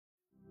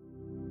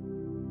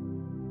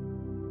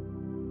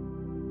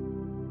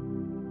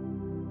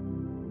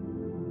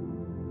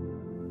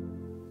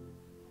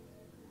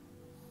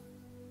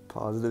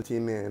Positive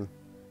team man.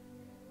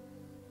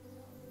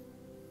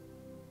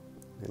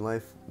 In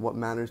life, what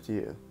matters to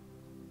you?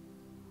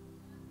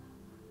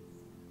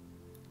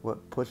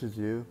 What pushes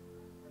you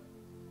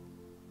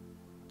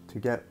to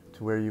get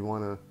to where you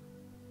want to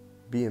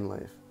be in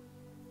life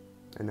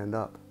and end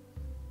up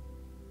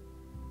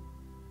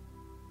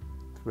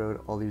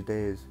throughout all these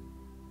days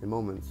and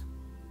moments?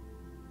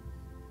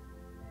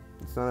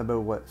 It's not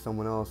about what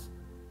someone else,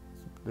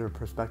 their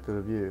perspective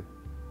of you.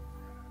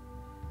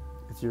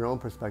 It's your own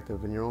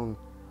perspective and your own,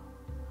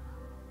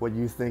 what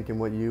you think and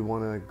what you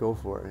want to go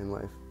for in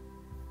life,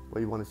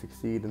 what you want to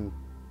succeed and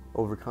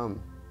overcome.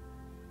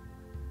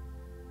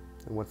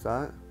 And what's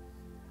that?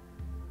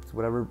 It's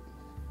what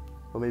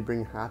may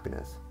bring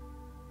happiness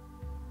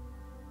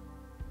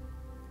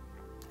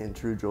and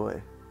true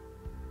joy,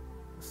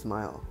 a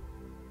smile,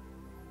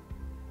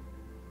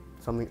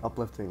 something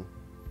uplifting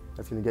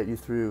that's going to get you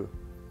through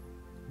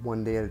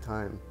one day at a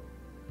time.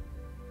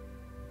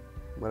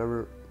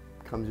 Whatever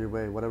comes your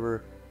way,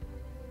 whatever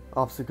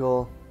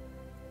obstacle,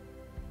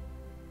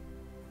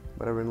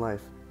 whatever in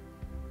life,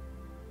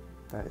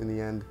 that in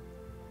the end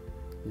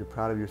you're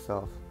proud of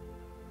yourself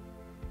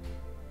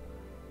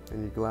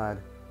and you're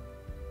glad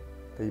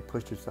that you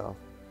pushed yourself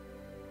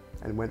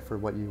and went for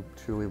what you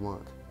truly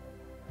want.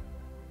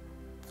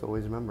 So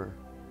always remember,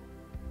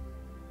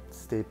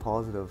 stay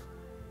positive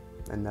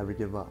and never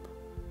give up.